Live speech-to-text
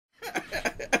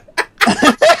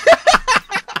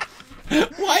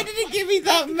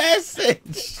that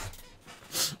message?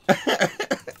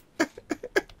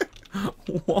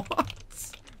 What?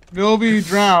 Millbee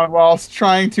drowned whilst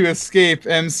trying to escape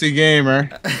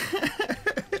MCGamer.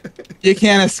 You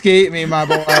can't escape me, my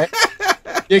boy.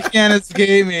 You can't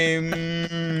escape me.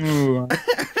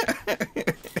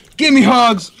 Give me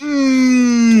hugs.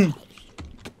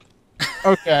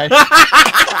 Okay.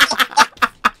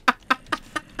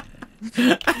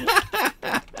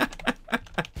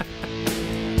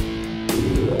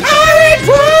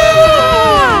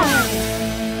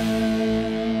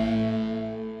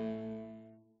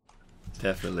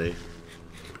 Definitely.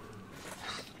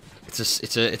 It's a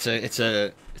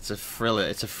thriller.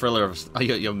 It's a thriller of. Oh,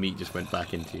 your meat just went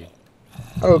back into you.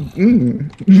 Oh.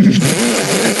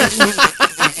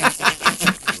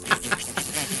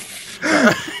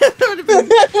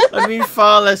 That'd be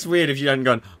far less weird if you hadn't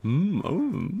gone.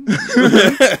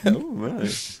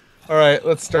 All right,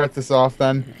 let's start this off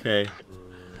then. Okay.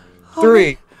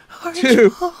 3,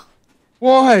 2,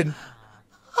 1.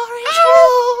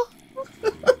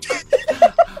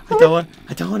 I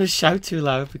don't want to shout too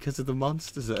loud because of the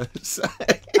monsters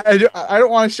outside. I don't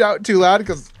want to shout too loud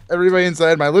because everybody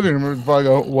inside my living room would probably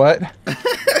go, "What?"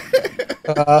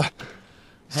 Hey,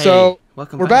 so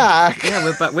welcome we're back. Yeah,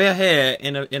 we're back. We're here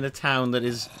in a town that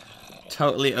is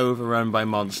totally overrun by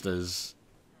monsters.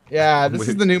 Yeah, this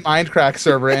is the new Mindcrack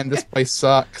server, and this place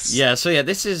sucks. Yeah, so yeah,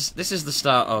 this is the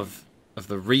start of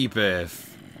the rebirth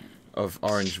of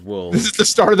Orange Wool. This is the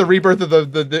start of the rebirth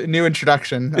of the new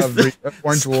introduction of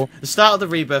Orange Wool. The start of the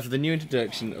rebirth of the new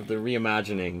introduction of the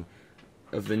reimagining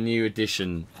of the new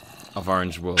edition of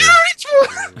Orange Wool. Orange Wool!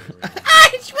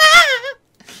 Orange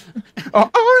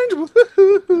Wool! Orange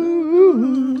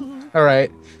Wool!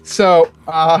 Alright, so,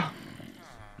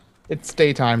 it's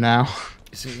daytime now.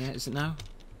 Is it, yeah, is it now?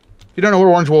 If you don't know where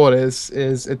Orange Wool it's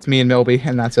me and Millbee,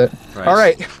 and that's it. Right.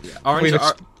 Alright.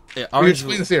 Yeah, Orange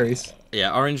Wool the series.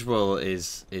 Yeah, Orange Wool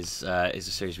is a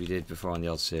series we did before on the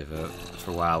old server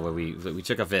for a while, where we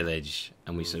took a village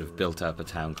and we sort of built up a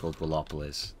town called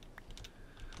Willopolis,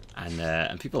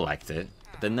 and people liked it,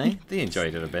 didn't they? They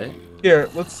enjoyed it a bit. Here,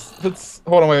 let's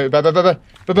hold on, wait. That's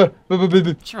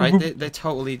right. They're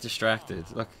totally distracted.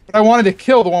 Look. But I wanted to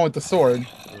kill the one with the sword.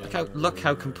 Look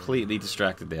how completely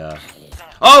distracted they are.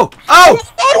 Oh! Oh!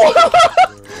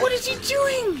 What is he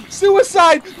doing?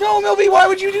 Suicide! No, Millbee, why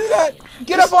would you do that?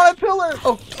 Get up on a pillar!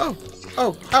 Oh!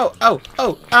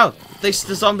 The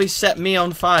zombies set me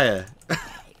on fire.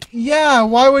 Yeah,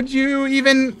 why would you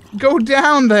even go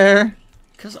down there?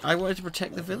 Because I wanted to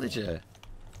protect the villager.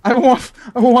 I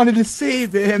wanted to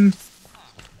save him.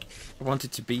 I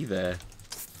wanted to be there.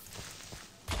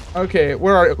 Okay,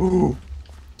 where are you? Ooh.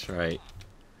 That's right.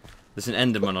 There's an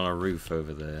Enderman on a roof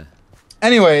over there.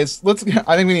 Anyways, I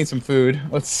think we need some food.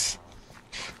 Let's...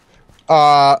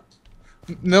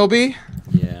 Millbee?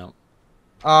 Yeah.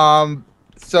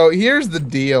 So here's the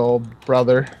deal,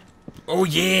 brother. Oh,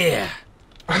 yeah!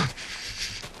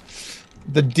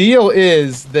 The deal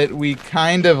is that we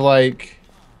kind of, like...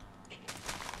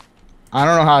 I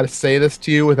don't know how to say this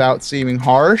to you without seeming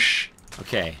harsh.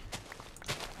 Okay.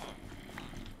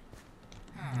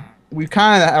 We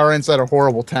kind of are inside a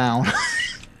horrible town.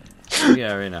 We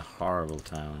are in a horrible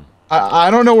town.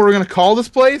 I don't know what we're going to call this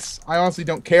place. I honestly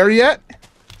don't care yet.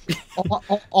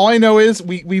 all I know is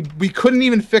we couldn't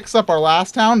even fix up our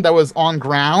last town that was on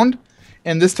ground.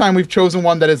 And this time we've chosen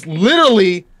one that is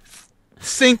literally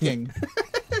sinking.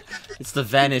 It's the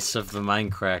Venice of the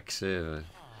Mindcrack server,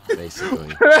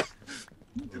 basically.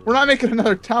 We're not making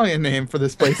another Italian name for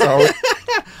this place, are we?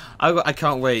 I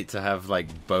can't wait to have,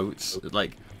 like, boats,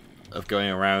 like, of going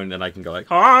around, and I can go like,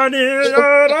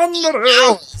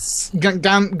 gondolas.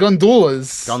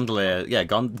 Gondolas. Yeah,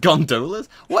 gondolas?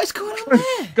 What is going on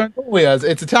there? Gondolas.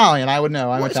 It's Italian, I would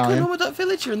know. I'm Italian. What's going on with that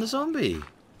villager and the zombie?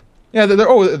 Yeah,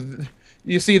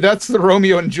 you see, that's the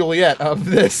Romeo and Juliet of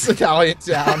this Italian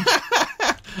town.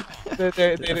 They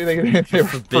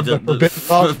forbidden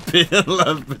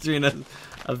love between a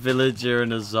villager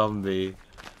and a zombie.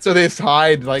 So they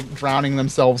hide, like, drowning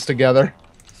themselves together.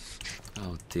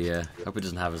 Oh dear. Hope it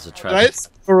doesn't have as a Right? tragedy.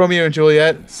 For Romeo and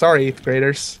Juliet. Sorry, 8th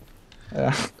graders.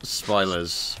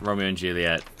 Spoilers. Romeo and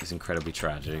Juliet is incredibly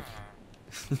tragic.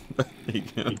 There you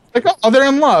go. Like, oh, they're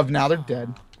in love. Now they're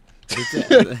dead.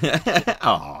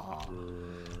 Aww.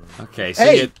 Okay, so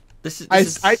hey, this is I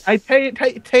tell you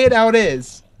how it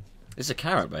is. There's a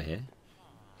carrot by here.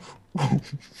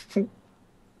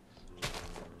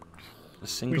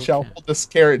 We shall hold this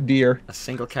carrot dear. A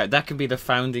single carrot. That could be the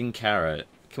founding carrot.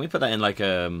 Can we put that in like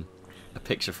a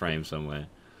picture frame somewhere?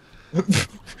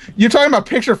 You're talking about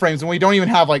picture frames, and we don't even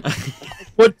have like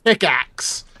wood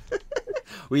pickaxe.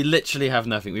 We literally have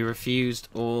nothing. We refused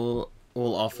all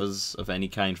offers of any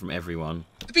kind from everyone.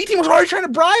 The B team was already trying to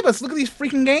bribe us. Look at these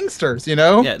freaking gangsters, you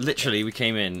know? Yeah, literally, we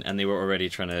came in and they were already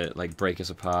trying to like break us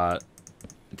apart.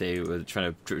 They were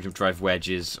trying to drive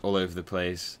wedges all over the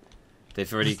place.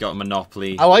 They've already got a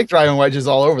monopoly. I like driving wedges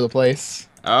all over the place.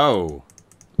 Oh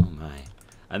my!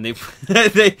 And they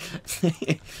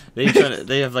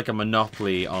they have like a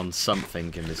monopoly on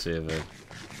something in the server.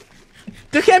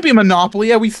 There can't be a monopoly.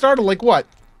 Yeah, we started like what,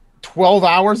 12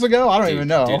 hours ago? I don't even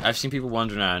know. Dude, I've seen people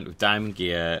wandering around with diamond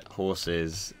gear,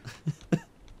 horses.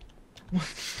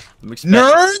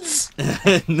 Nerds!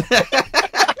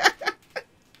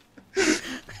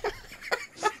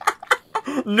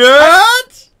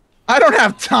 Nerds! I don't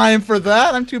have time for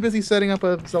that. I'm too busy setting up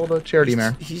a Zelda charity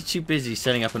mare. He's too busy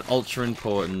setting up an ultra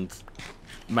important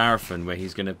marathon where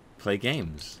he's gonna play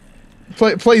games.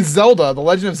 Play Zelda, the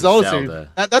Legend of Zelda. Zelda.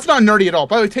 That's not nerdy at all.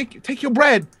 By the way, take your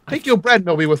bread. Take your bread,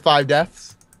 Milby, with 5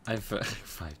 deaths. I've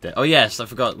 5 deaths. Oh yes, I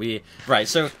forgot. Right.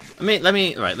 So let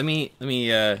me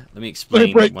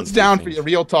explain. Break this down for you,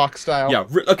 real talk style. Yeah.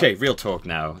 Okay. Real talk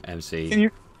now, MC. Can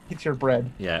you eat your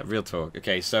bread? Yeah. Real talk.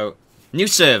 Okay. So new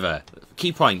server.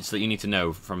 Key points that you need to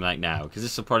know from like now, because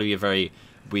this will probably be a very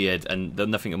weird and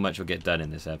nothing much will get done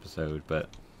in this episode. But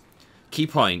key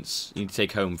points you need to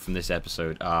take home from this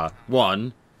episode are: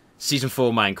 1, Season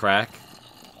 4 Mindcrack.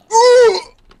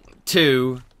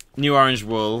 2, New Orange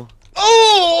Wool.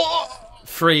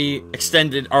 3,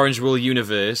 Extended Orange Wool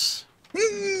Universe. Do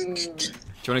you want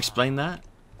to explain that?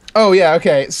 Oh yeah,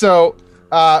 okay. So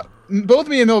both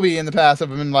me and Milby in the past have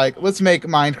been like, let's make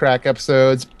Mindcrack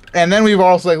episodes, and then we've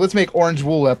also like, let's make Orange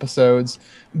Wool episodes.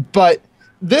 But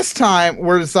this time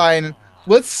we're deciding,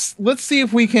 let's see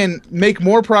if we can make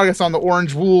more progress on the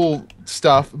Orange Wool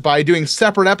stuff by doing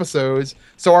separate episodes.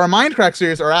 So our Mindcrack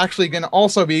series are actually going to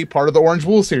also be part of the Orange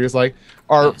Wool series. Like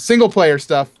our single player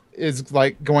stuff is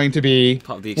like going to be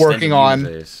working on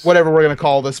whatever we're going to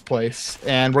call this place,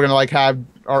 and we're going to like have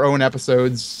our own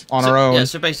episodes on our own. Yeah,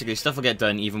 so basically stuff will get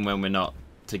done even when we're not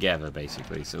together,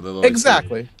 basically. So there'll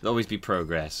always be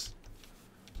progress.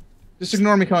 Just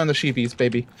ignore me calling the sheepies,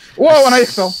 baby. Whoa, and I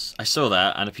fell. I saw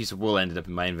that, and a piece of wool ended up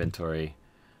in my inventory,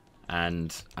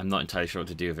 and I'm not entirely sure what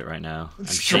to do with it right now.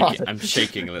 I'm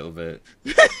shaking a little bit.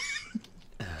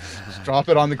 Just drop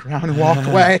it on the ground and walk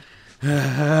away.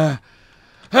 There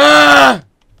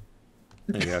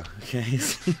you go. Okay.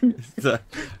 So,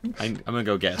 I'm gonna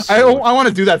go get a sword. I want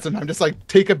to do that sometime. Just like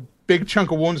take a big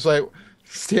chunk of wool and just like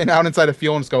stand out inside a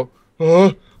field and just go,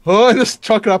 and just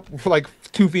chuck it up for like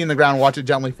 2 feet in the ground and watch it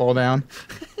gently fall down.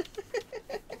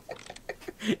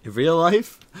 In real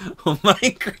life? Oh my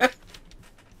god.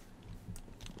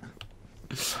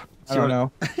 I don't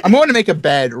know. I'm going to make a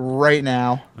bed right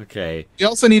now. Okay. We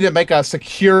also need to make a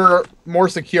more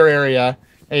secure area,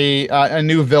 a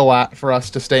new villa for us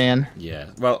to stay in.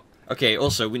 Yeah. Well, okay.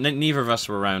 Also, neither of us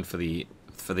were around for the.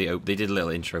 They did a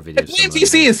little intro video.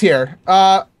 NPC is here.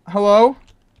 Hello.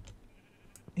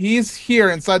 He's here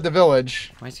inside the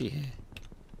village. Why is he here?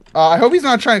 I hope he's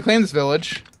not trying to claim this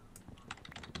village.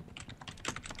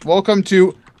 Welcome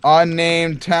to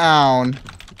Unnamed Town.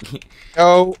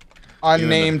 No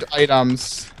unnamed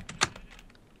items.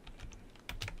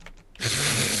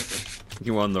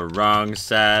 You're on the wrong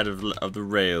side of the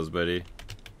rails, buddy.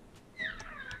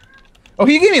 Oh,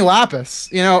 he gave me lapis.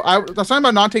 You know, I was talking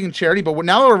about not taking charity, but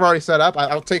now that we're already set up,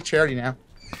 I'll take charity now.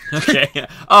 Okay.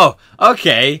 Oh,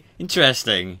 okay.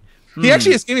 Interesting. He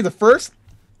actually just gave me the first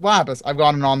lapis I've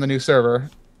gotten on the new server.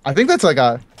 I think that's like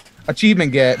a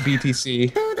achievement get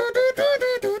BTC.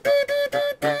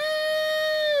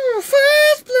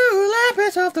 First blue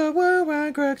lapis off the World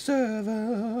Minecraft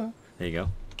server. There you go.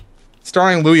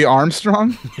 Starring Louis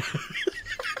Armstrong.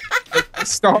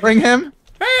 Starring him.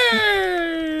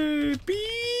 Hey,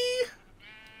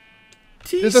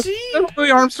 Is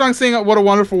Louis Armstrong saying "What a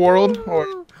Wonderful World"? Or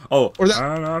that?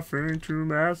 And I think to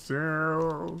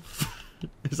myself.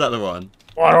 Is that the one?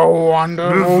 What a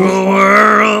wonderful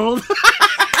world!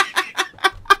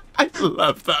 I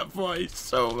love that voice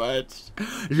so much.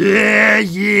 Yeah,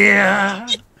 yeah.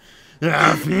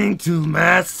 I think to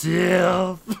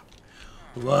myself,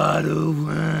 what a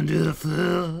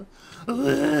wonderful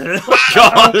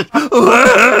God.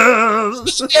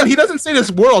 Yeah, he doesn't say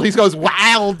this world. He goes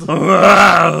wild.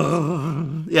 Wow.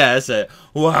 Yeah, that's it.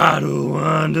 What a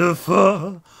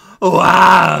wonderful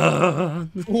wow.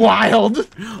 Wild.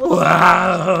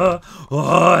 Wow.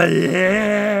 Oh,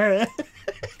 yeah.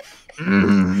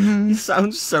 It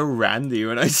sounds so randy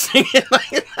when I sing it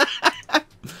like that.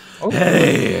 Oh.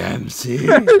 Hey, MC.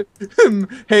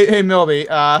 hey, Milby.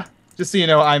 Just so you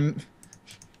know,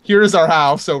 here's our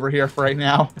house over here for right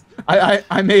now.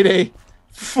 I made a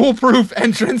foolproof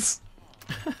entrance.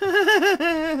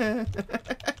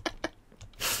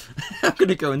 I'm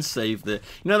gonna go and save the. You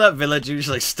know that villager who's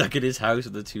like stuck in his house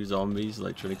with the 2 zombies,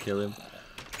 like trying to kill him.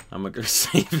 I'm gonna go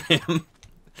save him.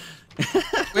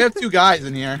 We have 2 guys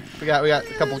in here. We got a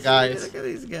couple guys. Look at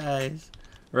these guys.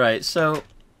 Right, so.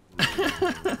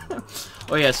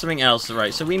 Oh yeah, something else.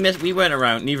 Right, so we weren't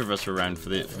around. Neither of us were around for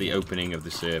the opening of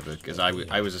the server because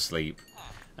I was asleep,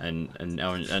 and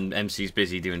MC's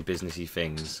busy doing businessy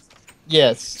things.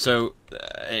 Yes. So,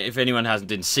 if anyone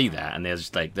didn't see that, and they're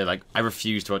like, I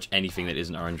refuse to watch anything that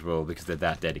isn't Orange World because they're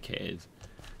that dedicated.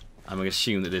 I'm gonna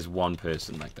assume that there's one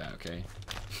person like that, okay?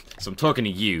 So I'm talking to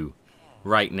you,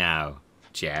 right now,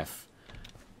 Jeff.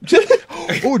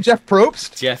 Oh, Jeff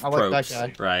Probst. Jeff I Probst. like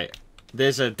that guy. Right.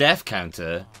 There's a death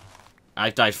counter.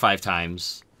 I've died 5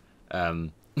 times.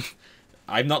 I'm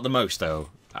not the most though.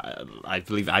 I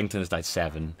believe Angton has died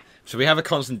 7. So we have a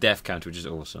constant death counter, which is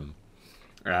awesome.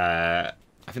 I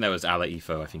think that was Ala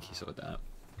Efo. I think he sorted that.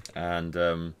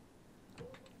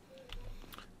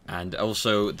 And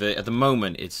also at the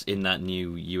moment it's in that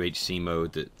new UHC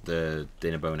mode that the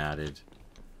Dinnerbone added.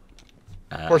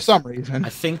 For some reason. I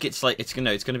think it's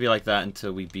gonna be like that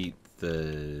until we beat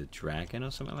the dragon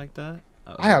or something like that.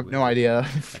 I have no idea.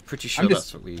 I'm pretty sure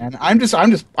that's what we. And I'm just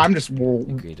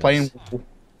playing.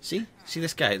 See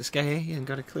this guy here. He hasn't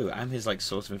got a clue. I'm his like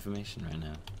source of information right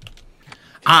now.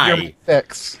 You're my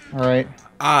fix. All right.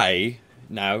 Me,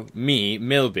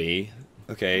 Millbee.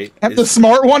 Okay. And the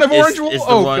smart one of Orange Wolf.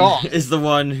 God. Is the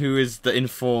one who is the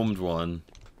informed one.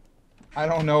 I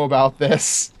don't know about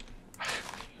this.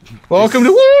 Welcome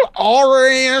to World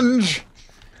Orange.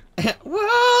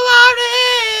 World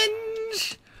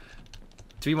Orange.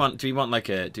 Do we want like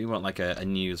a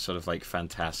new sort of like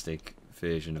fantastic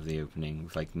version of the opening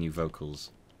with like new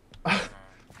vocals?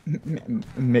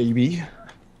 Maybe.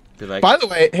 Like, by the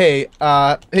way, hey,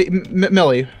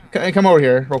 Millie, come over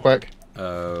here real quick.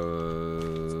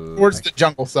 Towards the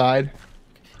jungle side.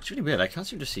 It's really weird. I can't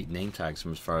seem to see name tags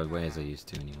from as far away as I used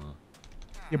to anymore.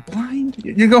 You're blind.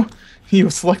 You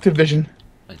have selective vision.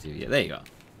 I do. Yeah, there you go.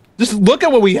 Just look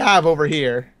at what we have over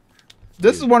here.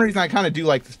 This is one reason I kind of do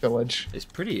like this village. It's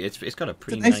pretty. It's got a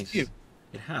pretty nice view.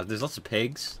 It has. There's lots of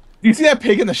pigs. Do you see that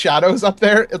pig in the shadows up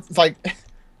there? It's like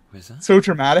where's that? So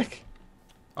dramatic.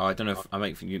 Oh, I don't know if I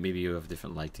might think maybe you have a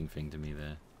different lighting thing to me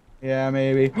there. Yeah,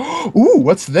 maybe. Ooh,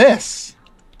 what's this?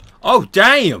 Oh,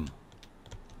 damn!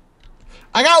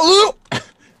 I got loot.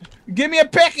 Give me a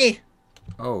picky.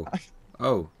 I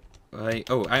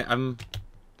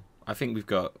think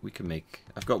we can make.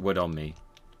 I've got wood on me.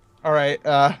 All right.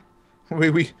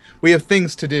 We have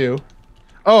things to do.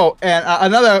 Oh, and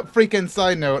another freaking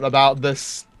side note about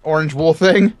this orange wool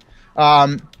thing.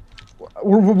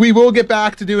 We will get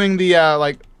back to doing the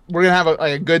we're gonna have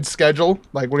a good schedule.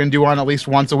 Like we're gonna do one at least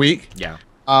once a week. Yeah.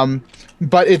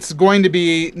 But it's going to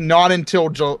be not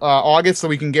until August, so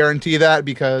we can guarantee that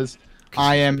because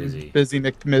I am busy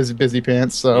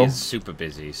pants. So he's super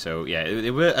busy. So yeah,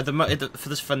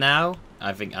 for now,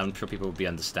 I'm sure people will be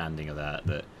understanding of that.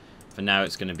 That for now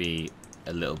it's gonna be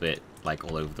a little bit like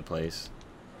all over the place.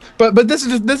 But this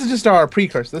is just our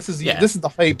precursor. This is the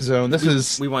hype zone.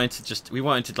 We wanted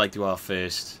to like do our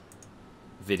first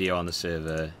video on the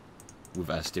server with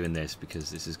us doing this because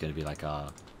this is going to be like our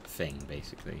thing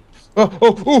basically.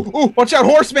 Oh! Watch out,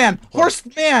 horseman!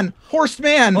 Horseman!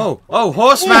 Horseman! Oh!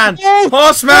 Horseman!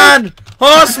 Horseman!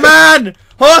 Horseman!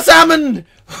 Horseman!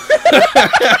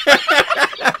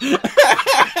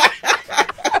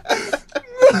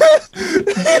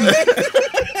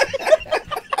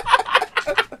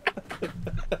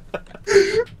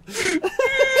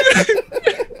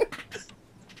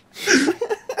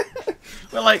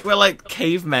 We're like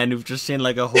cavemen who've just seen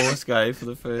like a horse guy for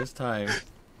the first time.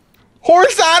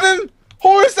 Horse at him!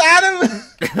 Horse at him!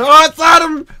 Horse at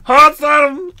him! Horse at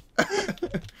him!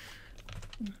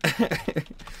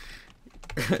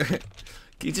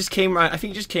 He just came around. I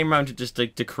think he just came around to just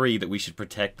like decree that we should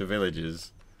protect the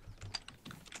villages.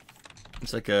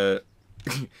 It's like a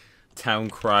town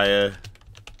crier.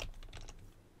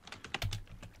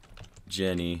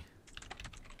 Jenny.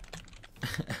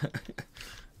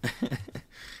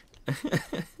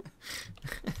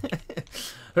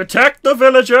 Protect the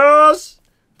villagers!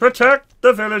 Protect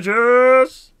the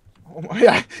villagers! Oh,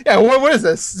 yeah. What is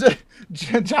this?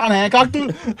 John Hancock,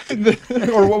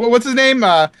 or what's his name?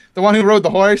 The one who rode the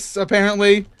horse,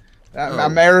 apparently.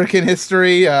 American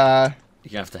history. You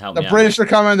have to help me. The British are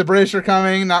coming. The British are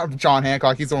coming. Not John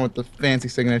Hancock. He's the one with the fancy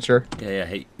signature. Yeah.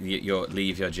 Hey,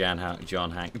 leave your Jan Hancock.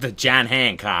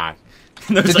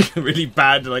 That was like a really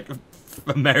bad like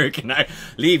American.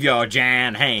 Leave your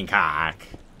Jan Hancock.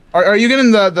 Are you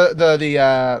getting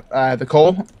the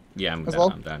coal? Yeah, I'm as down.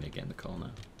 well? I'm down to getting the coal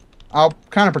now. I'll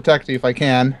kind of protect you if I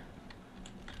can.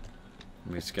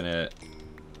 I'm just gonna.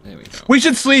 There we go. We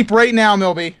should sleep right now,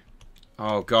 Milby.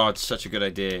 Oh God, such a good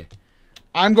idea.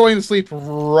 I'm going to sleep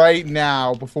right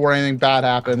now before anything bad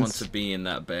happens. I want to be in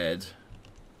that bed.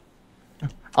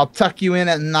 I'll tuck you in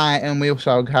at night and we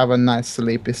shall have a nice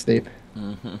sleepy sleep.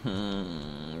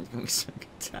 Horseman!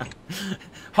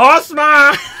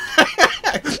 Horseman!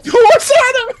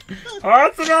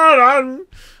 Horseman!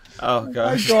 Oh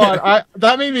gosh. Oh my God,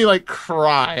 that made me like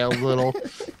cry a little.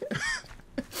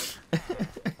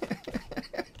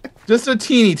 Just a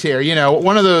teeny tear, you know,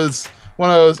 one of those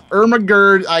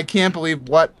Ermagerd, I can't believe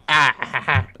what.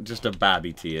 Just a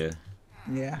babby tear.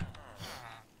 Yeah.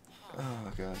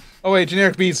 Oh God. Oh wait,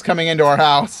 generic beast coming into our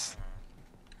house.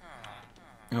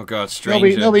 Oh God,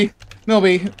 stranger.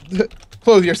 Milby,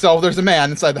 clothe yourself. There's a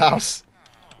man inside the house.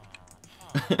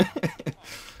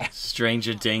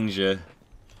 Stranger danger.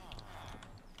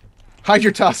 Hide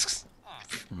your tusks.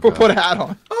 Oh, Put a hat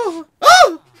on. Oh!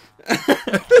 Oh!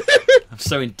 I'm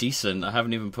so indecent. I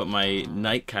haven't even put my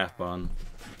nightcap on.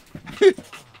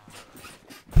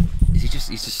 He's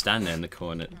just standing there in the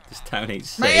corner. This town ain't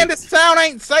safe. Man, this town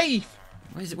ain't safe.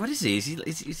 What is he? Is he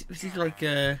like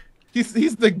He's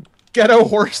the ghetto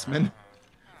horseman.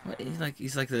 What,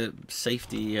 he's like the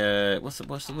safety what's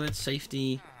the word?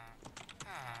 Safety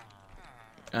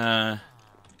I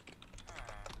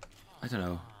don't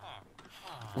know.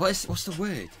 What's the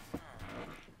word?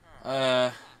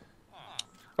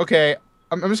 Okay,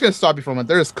 I'm just gonna stop you for a moment.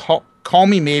 There's call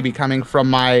me maybe coming from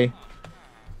my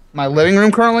living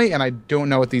room currently, and I don't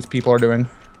know what these people are doing.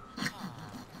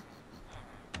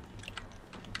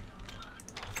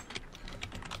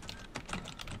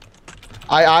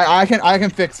 I can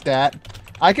fix that.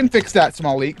 I can fix that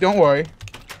small leak. Don't worry.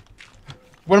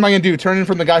 What am I gonna do? Turn in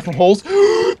from the guy from Holes?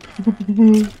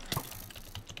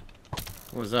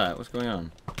 What was that? What's going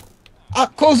on?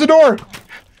 Close the door.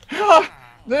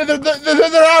 They're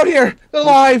out here. They're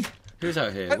alive. Who's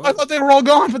out here? I thought they were all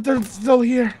gone, but they're still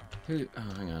here. Who? Oh,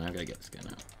 hang on. I gotta get this gun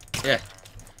out. Yeah.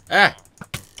 Ah!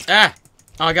 Ah!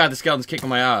 Oh my God, the skeleton's kicking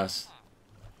my ass.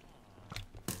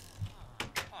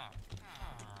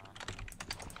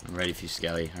 I'm ready for you,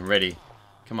 Skelly. I'm ready.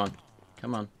 Come on.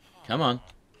 Come on. Come on.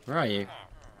 Where are you?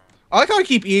 I like how I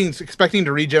keep eating, expecting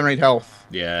to regenerate health.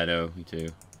 Yeah, I know. Me too.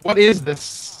 What is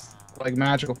this? Like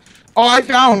magical. Oh, I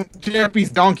found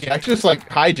JRP's donkey. I should just like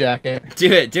hijack it. Do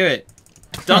it. Do it.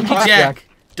 Donkey Jack.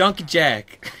 Donkey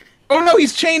Jack. Oh no,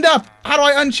 he's chained up. How do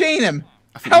I unchain him?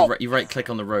 I think you right click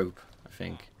on the rope. I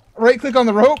think. Right click on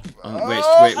the rope. Wait.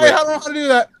 I don't know how to do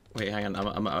that. Wait, hang on.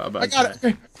 I got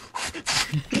it.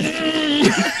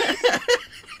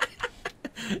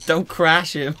 Don't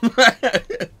crash him.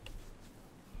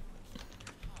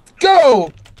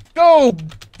 Go! Go!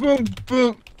 Boom,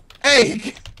 boom.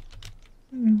 Hey!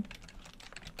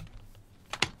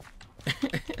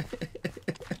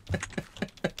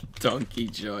 Donkey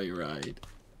Joyride.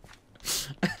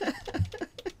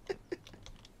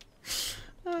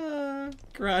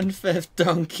 Grand Theft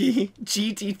Donkey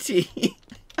GTT.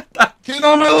 Get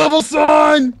on my level,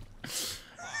 son!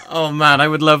 Oh man, I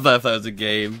would love that if that was a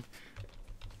game.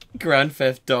 Grand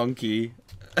Theft Donkey.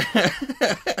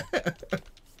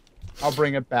 I'll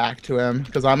bring it back to him,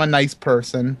 because I'm a nice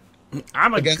person.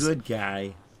 I'm a good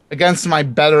guy. Against my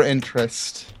better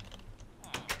interest.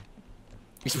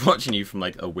 He's watching you from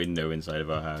like a window inside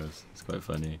of our house. It's quite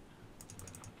funny.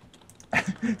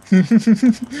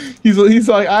 he's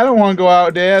like, I don't want to go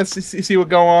out there, see what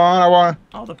go on. I want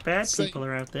all the bad people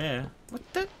are out there.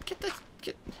 What the?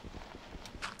 Get.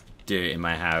 Do it in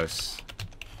my house.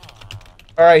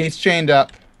 Alright, he's chained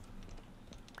up.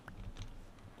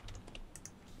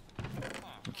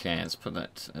 Okay, let's put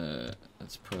that,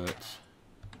 let's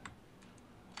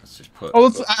just put...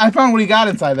 Oh, I found what he got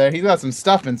inside there. He got some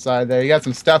stuff inside there. He got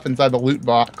some stuff inside the loot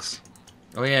box.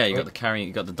 Oh yeah, you got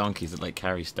the donkeys that like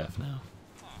carry stuff now.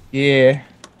 Yeah.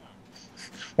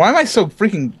 Why am I so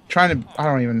freaking trying to... I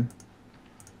don't even...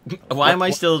 Why am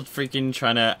I still freaking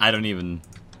trying to... I don't even...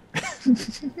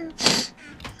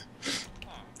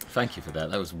 Thank you for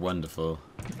that. That was wonderful.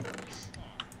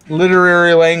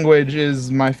 Literary language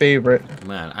is my favorite.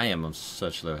 Man, I am on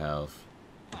such low health.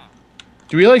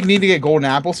 Do we like need to get golden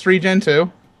apples to regen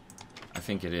too? I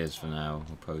think it is for now.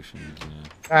 Or potions, yeah.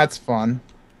 That's fun.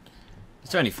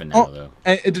 It's only for now though.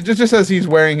 It just says he's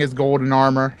wearing his golden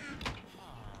armor.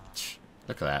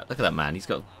 Look at that. Look at that man. He's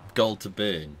got gold to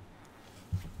burn.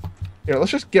 Here,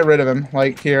 let's just get rid of him.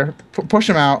 Like, here. Push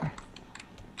him out.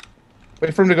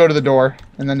 Wait for him to go to the door.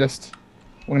 And then just...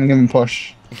 We're gonna give him a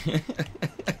push.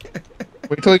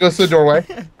 Wait till he goes to the doorway.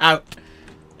 Out.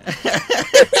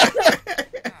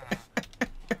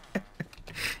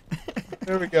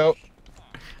 There we go.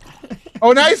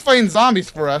 Oh, now he's fighting zombies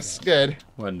for us. Good.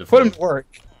 Wonderful. Put him to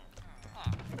work.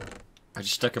 I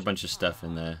just stuck a bunch of stuff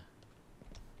in there.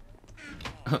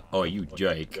 Oh, you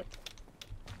Jake.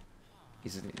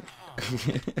 He's...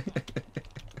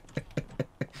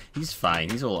 He's fine.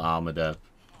 He's all armored up.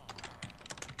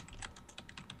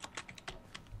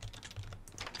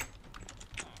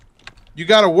 You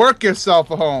gotta work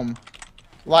yourself a home.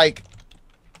 Like,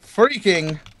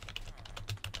 freaking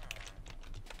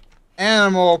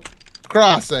Animal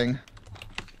Crossing.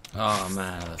 Oh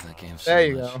man, I love that game so There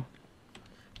you much. go.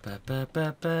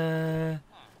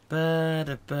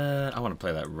 I want to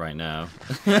play that right now.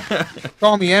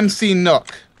 Call me MC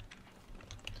Nook.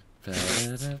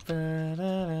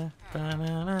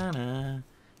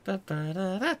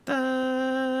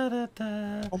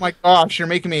 Oh my gosh, you're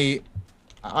making me...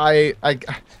 I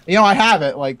have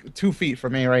it like 2 feet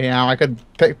from me right now. I could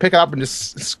pick it up and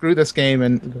just screw this game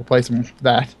and go play some of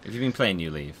that. Have you been playing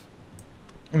New Leaf?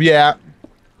 Yeah.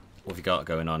 What have you got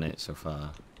going on it so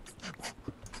far?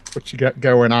 What you got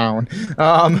going on?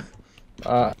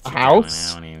 A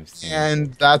house,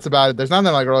 and that's about it. There's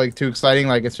nothing like really too exciting.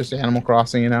 Like it's just Animal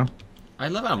Crossing, you know. I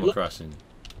love Animal Crossing.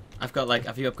 I've got like,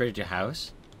 have you upgraded your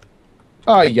house?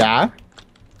 Oh yeah.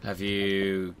 Have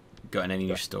you gotten any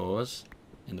new stores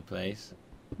in the place?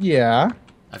 Yeah.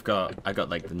 I got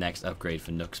like the next upgrade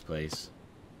for Nook's place.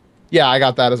 Yeah, I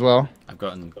got that as well. I've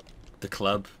gotten the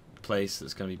club place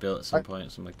that's going to be built at some point, or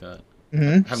something like that.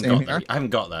 Mm-hmm. I haven't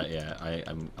got that yet.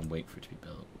 I'm waiting for it to be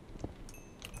built.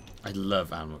 I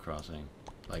love Animal Crossing.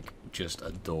 Like, just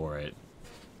adore it.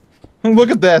 Look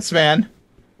at this, man.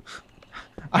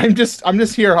 I'm just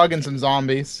here hugging some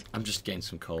zombies. I'm just getting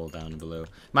some coal down below.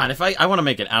 Man, if I want to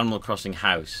make an Animal Crossing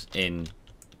house in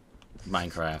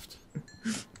Minecraft.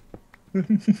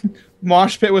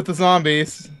 Mosh pit with the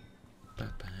zombies.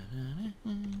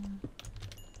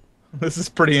 This is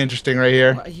pretty interesting right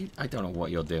here. I don't know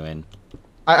what you're doing.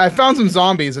 I found some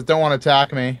zombies that don't want to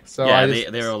attack me. So yeah,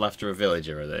 they're all after a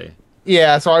villager, are they?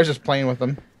 Yeah, so I was just playing with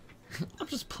them. I'm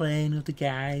just playing with the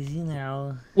guys, you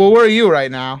know. Well, where are you right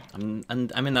now? I'm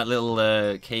in that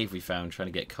little cave we found trying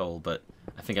to get coal, but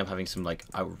I think I'm having some like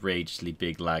outrageously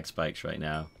big lag spikes right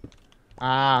now.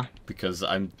 Ah. Because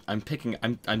I'm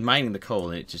mining the coal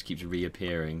and it just keeps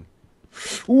reappearing.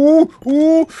 Ooh,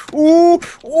 ooh, ooh,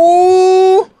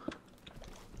 ooh.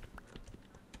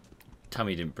 Tell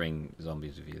me you didn't bring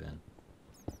zombies with you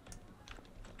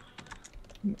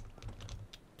then.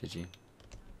 Did you?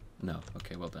 No.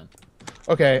 Okay, well done.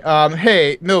 Okay,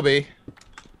 hey, Milby.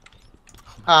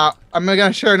 I'm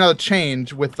gonna share another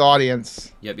change with the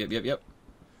audience. Yep.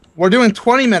 We're doing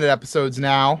 20-minute episodes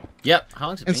now. Yep. How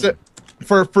long's it been?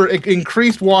 For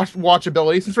increased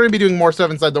watchability, since we're gonna be doing more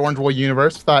stuff inside the Orange World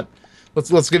universe, thought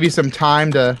let's give you some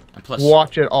time to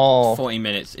watch it all. 40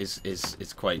 minutes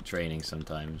is quite draining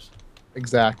sometimes.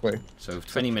 Exactly. So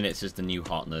 20 minutes is the new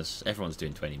hotness. Everyone's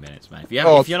doing 20 minutes, man. If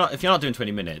you're not doing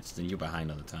 20 minutes, then you're behind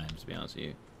on the times. To be honest with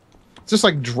you, it's just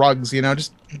like drugs, you know.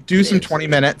 Just do some 20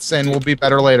 minutes, and we'll be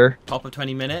better later. Pop a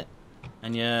 20-minute,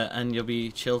 and you'll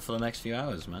be chill for the next few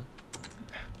hours, man.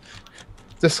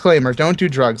 Disclaimer: don't do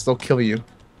drugs; they'll kill you.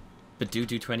 But do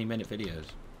 20-minute videos.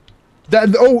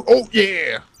 Oh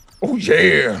yeah, oh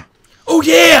yeah, oh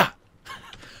yeah!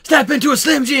 Snap into a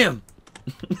Slim Jim.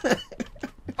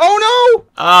 Oh no!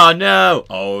 Oh no!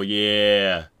 Oh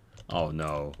yeah! Oh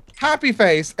no! Happy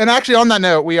face. And actually, on that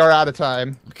note, we are out of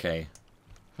time. Okay.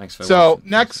 Thanks for watching.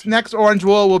 So next Orange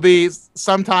Wool will be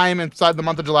sometime inside the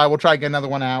month of July. We'll try to get another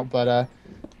one out, but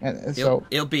it'll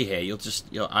be here.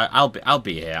 I'll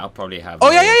be here. I'll probably have. Oh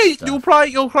yeah. Stuff.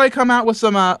 You'll probably come out with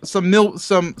some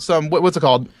what's it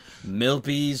called?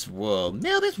 Millbeeful wool.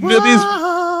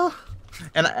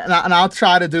 And I'll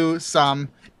try to do some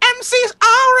MC's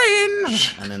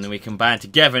Orange. And then we combine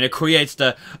together and it creates the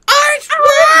Orange Wool.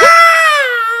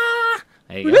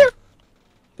 There you go.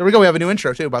 There we go. We have a new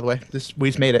intro too, by the way. We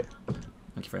just made it.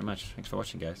 Thank you very much. Thanks for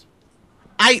watching, guys.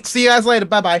 Alright, see you guys later.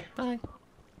 Bye-bye. Bye.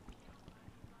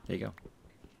 There you go.